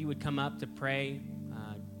some of you would come up to pray,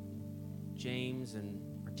 James and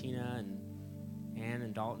Martina and Ann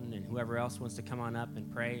and Dalton and whoever else wants to come on up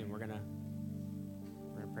and pray, and we're gonna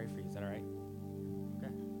pray for you. Is that all right?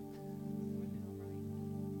 Okay.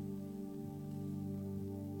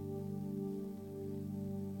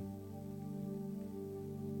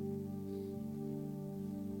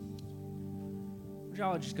 Would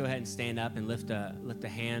y'all just go ahead and stand up and lift a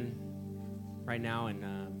hand right now, and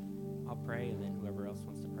I'll pray, and then whoever else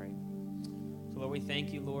wants to pray. So Lord, we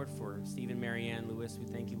thank you, Lord, for Steve and Marianne Lewis. We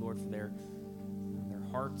thank you, Lord, for their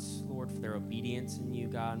hearts, Lord, for their obedience in you,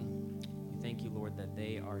 God. We thank you, Lord, that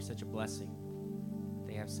they are such a blessing.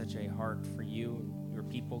 They have such a heart for you and your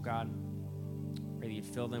people, God. Pray that you'd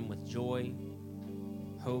fill them with joy,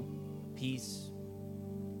 hope, peace,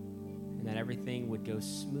 and that everything would go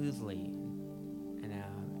smoothly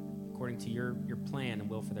according to your plan and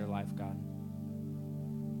will for their life, God.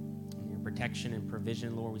 And your protection and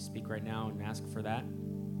provision, Lord, we speak right now and ask for that.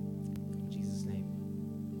 In Jesus' name.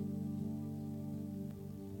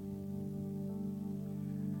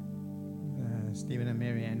 Stephen and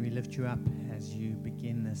Mary Ann, we lift you up as you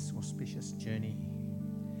begin this auspicious journey.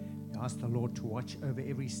 We ask the Lord to watch over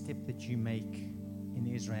every step that you make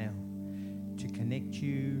in Israel, to connect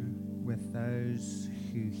you with those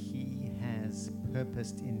who He has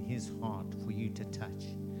purposed in His heart for you to touch,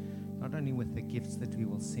 not only with the gifts that we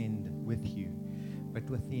will send with you, but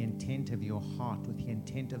with the intent of your heart, with the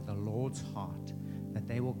intent of the Lord's heart, that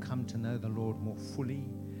they will come to know the Lord more fully,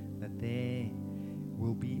 that there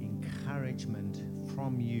will be encouragement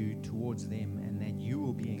from you towards them, and that you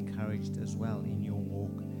will be encouraged as well in your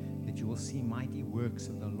walk, that you will see mighty works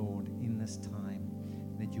of the Lord in this time,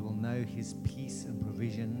 that you will know His peace and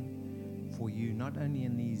provision for you, not only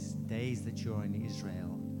in these days that you're in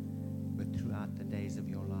Israel, but throughout the days of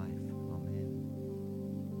your life. Amen.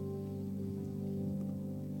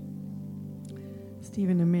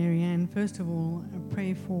 Stephen and Mary Ann, first of all, I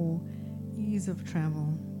pray for ease of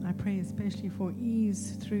travel. I pray especially for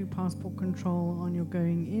ease through passport control on your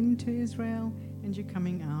going into Israel and your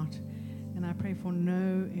coming out. And I pray for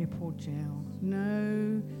no airport jail,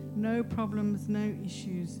 no problems, no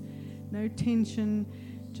issues, no tension,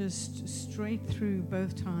 just straight through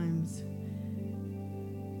both times.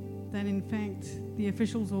 That in fact, the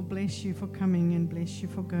officials will bless you for coming and bless you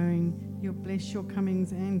for going. You'll bless your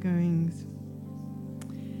comings and goings.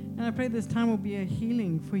 And I pray this time will be a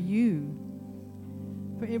healing for you,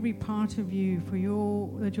 for every part of you,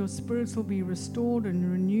 that your spirits will be restored and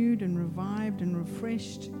renewed and revived and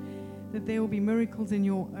refreshed, that there will be miracles in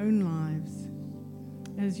your own lives,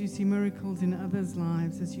 as you see miracles in others'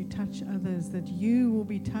 lives, as you touch others, that you will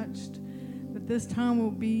be touched, that this time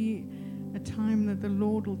will be a time that the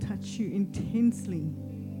Lord will touch you intensely,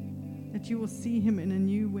 that you will see Him in a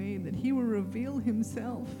new way, that He will reveal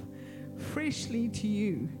Himself freshly to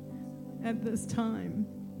you at this time.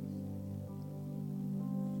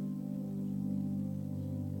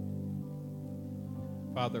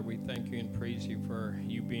 Father, we thank you and praise you for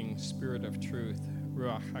you being Spirit of truth,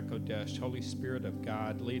 Ruach HaKodesh, Holy Spirit of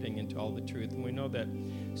God, leading into all the truth. And we know that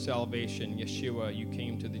salvation, Yeshua, you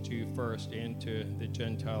came to the Jew first and to the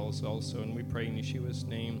Gentiles also. And we pray in Yeshua's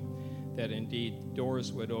name that indeed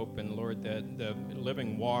doors would open, Lord, that the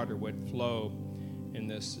living water would flow in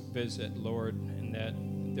this visit, Lord, and that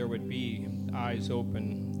there would be eyes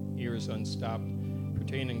open, ears unstopped,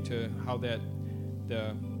 pertaining to how that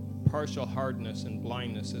the partial hardness and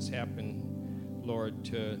blindness has happened, Lord,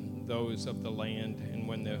 to those of the land. And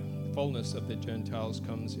when the fullness of the Gentiles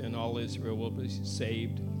comes in, all Israel will be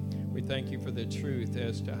saved. We thank you for the truth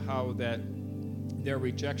as to how that their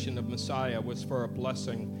rejection of Messiah was for a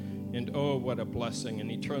blessing. And oh, what a blessing, an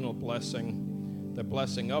eternal blessing, the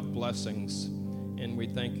blessing of blessings. And we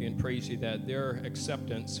thank you and praise you that their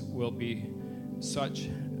acceptance will be such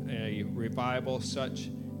a revival, such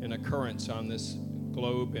an occurrence on this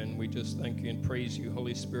globe. And we just thank you and praise you,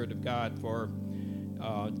 Holy Spirit of God, for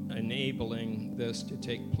enabling this to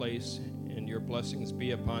take place. And your blessings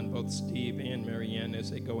be upon both Steve and Mary Ann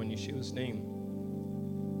as they go in Yeshua's name.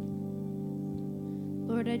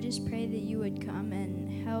 Lord, I just pray that you would come and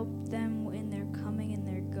help them in their coming and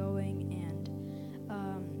their going, and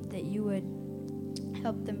that you would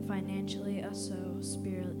help them financially, also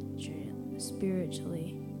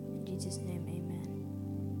spiritually. In Jesus' name, amen.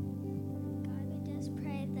 God, we just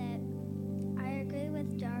pray that I agree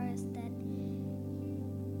with Doris that,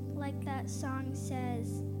 like that song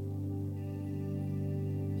says,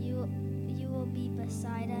 you will be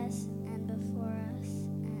beside us and before us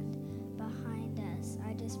and behind us.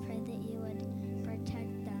 I just pray that you would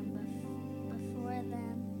protect them before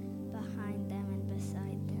them, behind them, and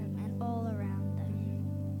beside them, and all around them.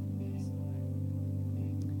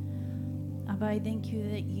 Abba, I thank you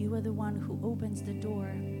that you are the one who opens the door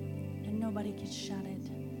and nobody can shut it.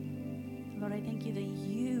 Lord, I thank you that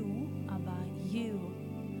you, Abba, you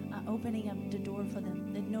are opening up the door for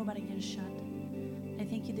them that nobody can shut. I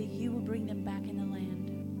thank you that you will bring them back in the land.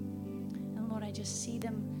 And Lord, I just see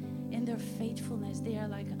them in their faithfulness. They are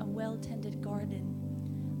like a well-tended garden.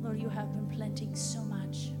 Lord, you have been planting so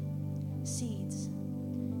much seeds.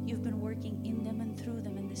 You've been working in them and through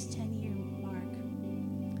them in this 10-year mark.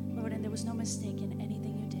 Lord, and there was no mistake in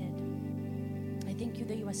anything you did. I thank you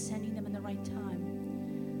that you are sending them in the right time.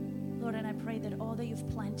 Lord, and I pray that all that you've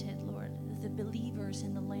planted, Lord, the believers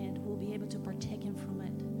in the land will be able to partake in from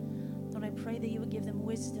it. Lord, I pray that you will give them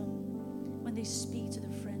wisdom when they speak to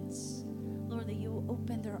their friends. Lord, that you will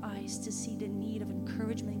open their eyes to see the need of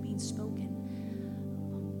encouragement being spoken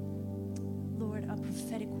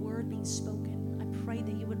prophetic word being spoken. I pray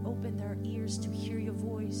that you would open their ears to hear your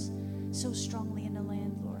voice so strongly in the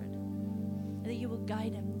land, Lord. And that you will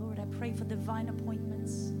guide them, Lord. I pray for divine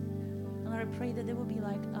appointments. And Lord, I pray that there will be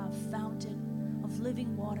like a fountain of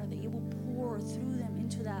living water that you will pour through them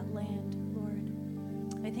into that land, Lord.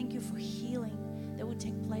 I thank you for healing that would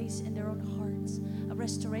take place in their own hearts, a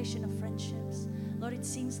restoration of friendships. Lord, it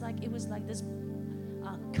seems like it was like this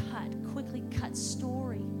quickly cut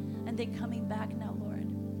story, and they're coming back now, Lord.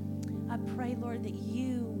 I pray, Lord, that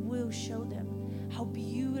you will show them how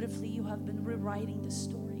beautifully you have been rewriting the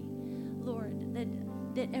story, Lord,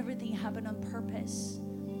 that everything happened on purpose.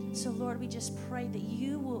 So, Lord, we just pray that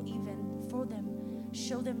you will even, for them,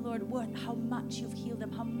 show them, Lord, how much you've healed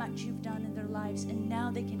them, how much you've done in their lives, and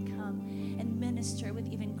now they can come and minister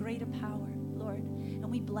with even greater power, Lord.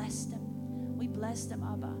 And we bless them. We bless them,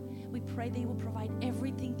 Abba. We pray they will provide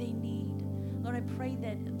everything they need. Lord, I pray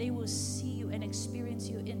that they will see you and experience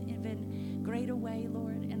you in even greater way,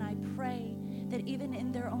 Lord. And I pray that even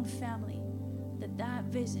in their own family, that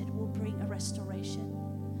visit will bring a restoration.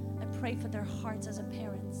 I pray for their hearts as a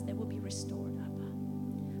parents that will be restored,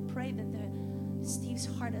 Abba. Pray that Steve's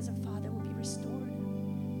heart as a father will be restored.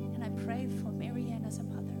 And I pray for Marianne as a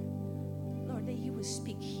mother, Lord, that you will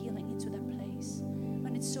speak healing into their place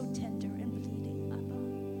when it's so tender and bleeding,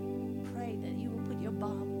 Abba. Pray that you will put your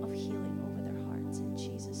balm of healing over their hearts in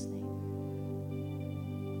Jesus' name.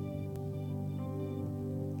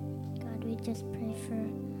 God, we just pray for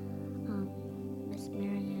Miss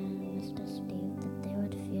Marianne and Mr. Steve, that they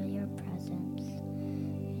would feel your presence.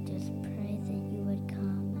 We just pray that you would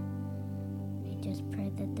come. We just pray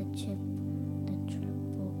that the trip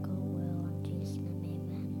will go well. In Jesus' name,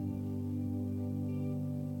 amen.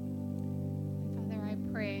 Father, I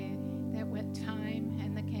pray that what time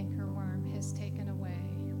and the cankerworm has taken away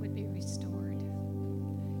would be restored.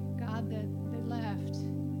 God, that they left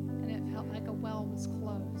and it felt like a well was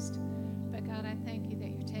closed. But God, I thank you that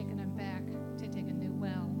you're taking them back to dig a new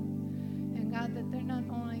well. And God, that they're not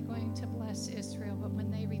only going to bless Israel, but when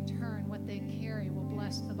they return, what they carry will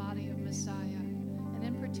bless the body of Messiah. And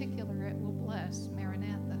in particular, it will bless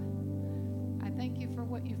Maranatha. I thank you for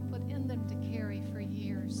what you've put in them to carry for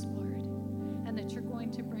years, Lord, and that you're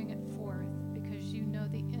going to bring it forth because you know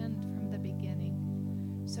the end from the beginning.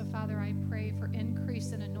 So, Father, I pray for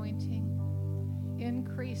increase in anointing,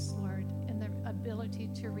 increase, Lord, in the ability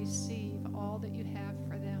to receive all that you have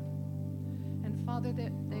for them. And, Father,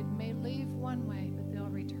 that they may leave one way, but they'll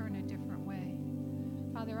return a different way.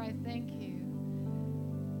 Father, I thank you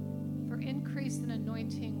for increase in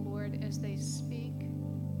anointing, Lord, as they speak,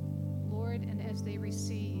 Lord, and as they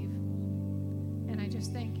receive. And I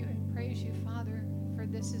just thank you and praise you, Father, for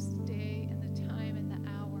this is the day and the time and the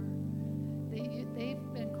hour that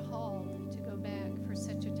they've been called to go back for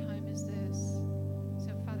such a time as this.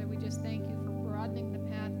 So, Father, we just thank you for broadening the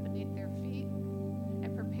path beneath their feet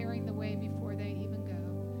and preparing the way before they even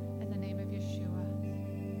go. In the name of Yeshua.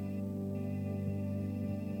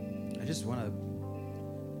 I just want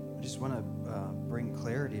to bring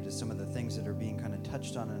clarity to some of the things that are being kind of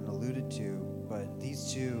touched on and alluded to. But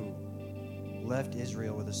these two left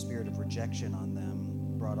Israel with a spirit of rejection on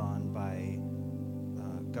them, brought on by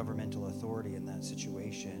governmental authority in that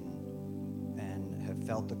situation, and have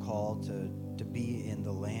felt the call to be in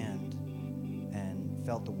the land, and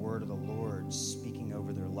felt the word of the Lord speaking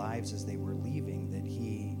over their lives as they were leaving, that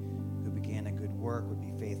he who began a good work would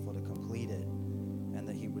be faithful to complete it, and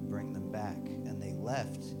that he would bring them back. And they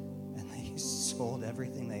left, and they sold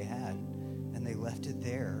everything they had, and they left it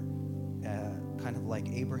there, kind of like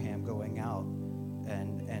Abraham going out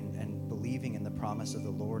and believing in the promise of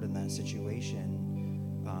the Lord in that situation.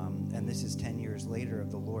 And this is 10 years later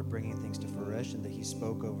of the Lord bringing things to fruition that he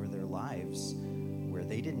spoke over their lives, where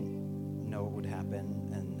they didn't know it would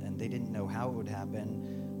happen, and they didn't know how it would happen,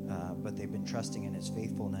 but they've been trusting in his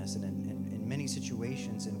faithfulness. And in many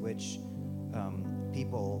situations in which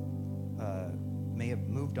people may have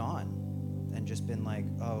moved on and just been like,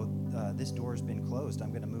 this door's been closed,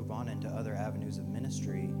 I'm going to move on into other avenues of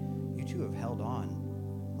ministry, you two have held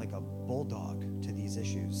on like a bulldog to these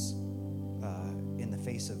issues in the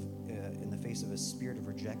face of a spirit of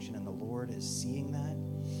rejection. And the Lord is seeing that,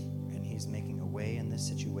 and he's making a way in this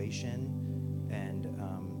situation, and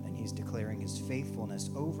he's declaring his faithfulness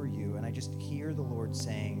over you. And I just hear the Lord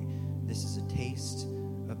saying, this is a taste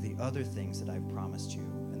of the other things that I've promised you,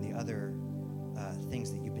 and the other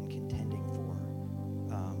things that you've been contending for.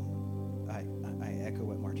 I echo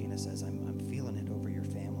what Martina says. I'm feeling it over your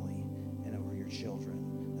family and over your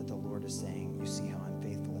children, that the Lord is saying, you see how I'm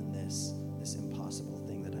faithful in this impossible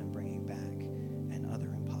thing that I'm bringing back, and other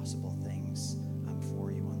impossible things, I'm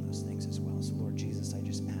for you on those things as well. So, Lord Jesus,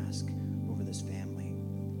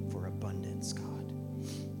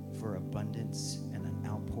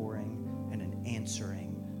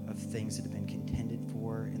 of things that have been contended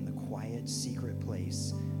for in the quiet, secret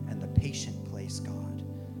place and the patient place, God,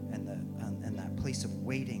 and that place of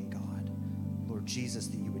waiting, God. Lord Jesus,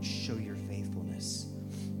 that you would show your faithfulness,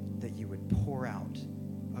 that you would pour out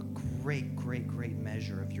a great, great, great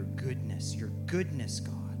measure of your goodness,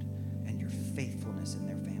 God, and your faithfulness in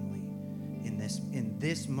their family. In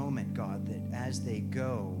this moment, God, that as they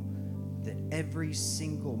go, that every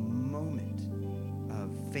single moment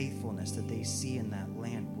of faithfulness that they see in that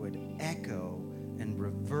land would echo and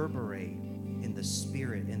reverberate in the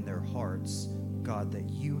spirit, in their hearts, God, that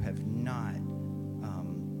you have not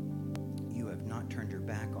turned your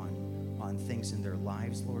back on things in their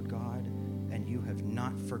lives, Lord God, and you have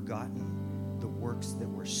not forgotten the works that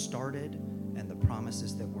were started and the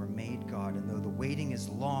promises that were made, God. And though the waiting is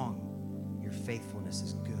long, your faithfulness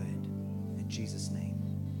is good. In Jesus' name.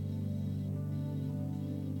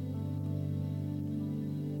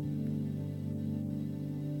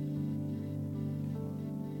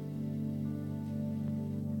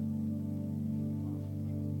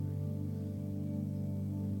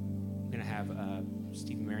 I'm going to have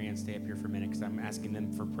Steve and Marianne stay up here for a minute because I'm asking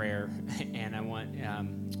them for prayer. And I want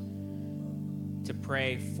to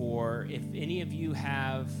pray for, if any of you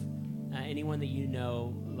have anyone that you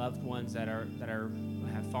know, loved ones that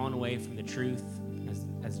have fallen away from the truth,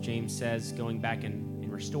 as James says, going back and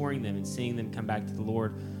restoring them and seeing them come back to the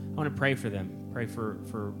Lord. I want to pray for them. Pray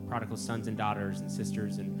for prodigal sons and daughters and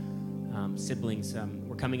sisters and siblings.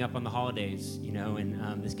 We're coming up on the holidays,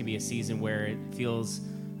 and this can be a season where it feels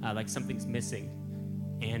like something's missing.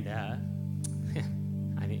 And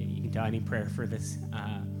you can tell I need prayer for this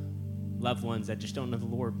loved ones that just don't know the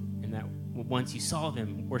Lord, and that once you saw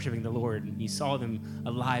them worshiping the Lord and you saw them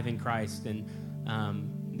alive in Christ, and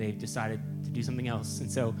they've decided to do something else.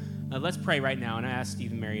 And so let's pray right now, and I ask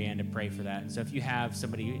Steve and Marianne to pray for that. And so if you have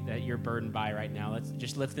somebody that you're burdened by right now, let's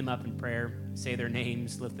just lift them up in prayer, say their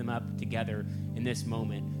names, lift them up together in this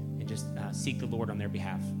moment, and just seek the Lord on their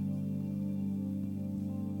behalf.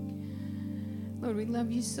 Lord, we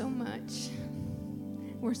love you so much.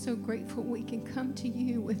 We're so grateful we can come to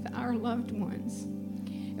you with our loved ones.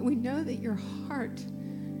 And we know that your heart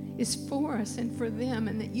is for us and for them,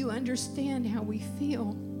 and that you understand how we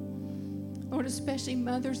feel. Lord, especially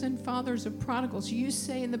mothers and fathers of prodigals. You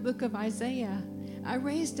say in the book of Isaiah, I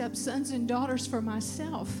raised up sons and daughters for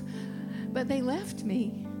myself, but they left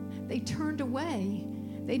me. They turned away.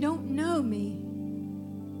 They don't know me.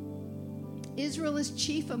 Israel is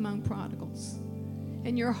chief among prodigals.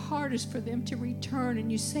 And your heart is for them to return.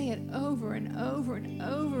 And you say it over and over and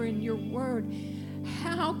over in your word.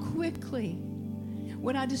 How quickly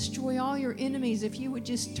would I destroy all your enemies if you would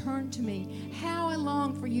just turn to me? How I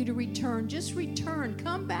long for you to return. Just return.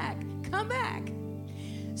 Come back. Come back.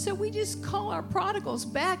 So we just call our prodigals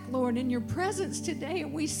back, Lord, in your presence today.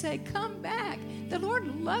 And we say, come back. The Lord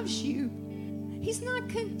loves you. He's not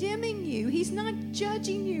condemning you. He's not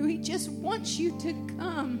judging you. He just wants you to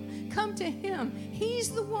come. Come to him. He's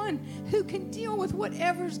the one who can deal with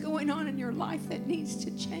whatever's going on in your life that needs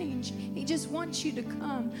to change. He just wants you to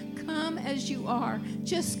come. Come as you are.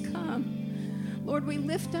 Just come. Lord, we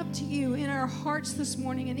lift up to you in our hearts this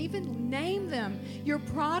morning, and even name them, your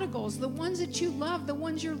prodigals, the ones that you love, the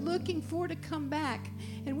ones you're looking for to come back.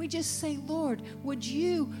 And we just say, Lord, would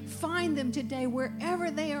you find them today wherever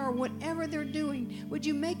they are, whatever they're doing? Would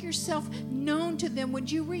you make yourself known to them?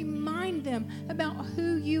 Would you remind them about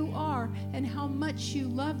who you are and how much you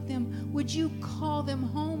love them? Would you call them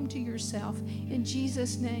home to yourself in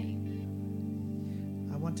Jesus' name?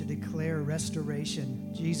 I want to declare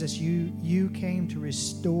restoration. Jesus, you came to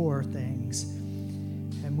restore things.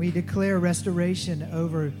 And we declare restoration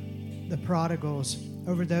over the prodigals,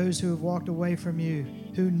 over those who have walked away from you,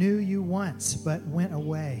 who knew you once but went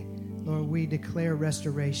away. Lord, we declare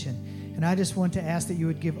restoration. And I just want to ask that you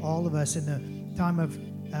would give all of us in the time of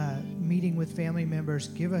meeting with family members,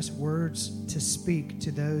 give us words to speak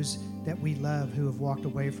to those that we love who have walked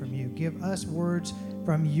away from you. Give us words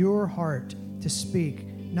from your heart to speak,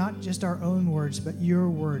 not just our own words, but your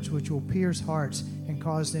words, which will pierce hearts and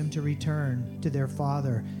cause them to return to their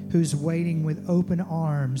Father, who's waiting with open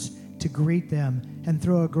arms to greet them and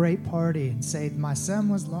throw a great party and say, my son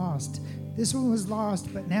was lost. This one was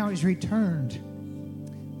lost, but now he's returned.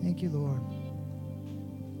 Thank you, Lord.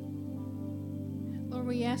 Lord,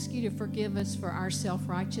 we ask you to forgive us for our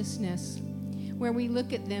self-righteousness, where we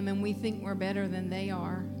look at them and we think we're better than they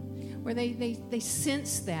are, where they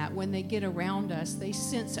sense that when they get around us. They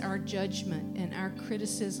sense our judgment and our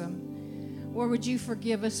criticism. Or would you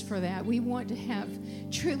forgive us for that? We want to have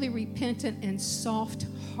truly repentant and soft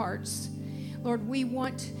hearts. Lord, we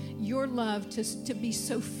want your love to be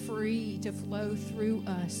so free to flow through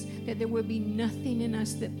us, that there would be nothing in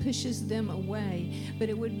us that pushes them away, but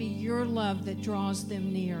it would be your love that draws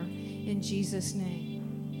them near. In Jesus' name.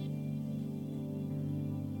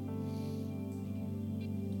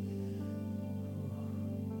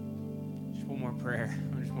 Just one more prayer.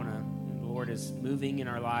 I just want to, the Lord is moving in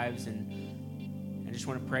our lives, and I just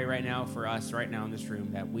want to pray right now for us right now in this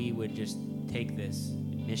room that we would just take this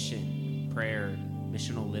mission, prayer,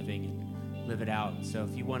 missional living, and live it out. So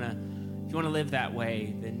if you want to live that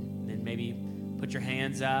way, then maybe put your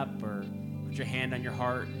hands up or put your hand on your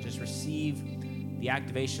heart and just receive the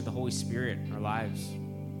activation of the Holy Spirit in our lives.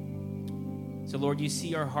 So Lord, you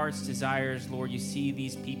see our heart's desires. Lord, you see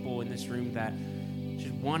these people in this room that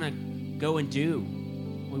just want to go and do.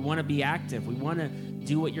 We want to be active. We want to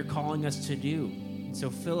do what you're calling us to do. And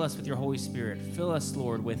so fill us with your Holy Spirit. Fill us,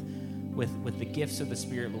 Lord, with the gifts of the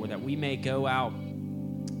Spirit, Lord, that we may go out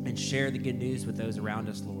and share the good news with those around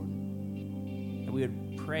us, Lord. That we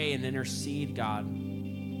would pray and intercede, God,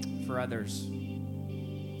 for others.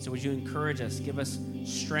 So would you encourage us, give us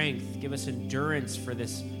strength, give us endurance for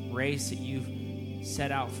this race that you've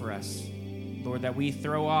set out for us. Lord, that we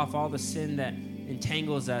throw off all the sin that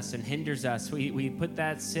entangles us and hinders us. We put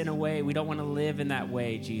that sin away. We don't want to live in that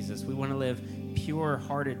way, Jesus. We want to live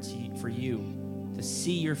pure-hearted for you, to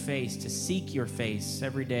see your face, to seek your face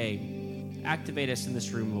every day. Activate us in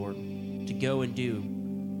this room, Lord, to go and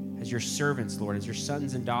do as your servants, Lord, as your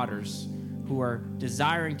sons and daughters who are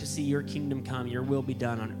desiring to see your kingdom come, your will be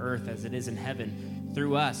done on earth as it is in heaven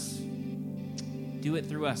through us. Do it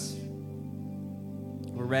through us.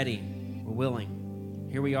 We're ready. We're willing.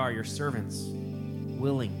 Here we are, your servants,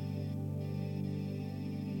 willing.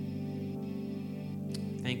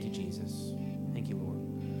 Thank you, Jesus. Thank you, Lord.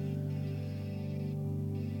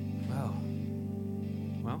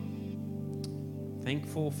 Well,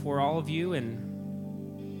 thankful for all of you and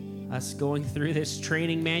us going through this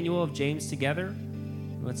training manual of James together.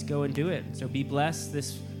 Let's go and do it. So be blessed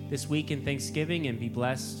this week in Thanksgiving, and be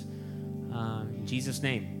blessed in Jesus'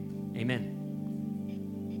 name. Amen.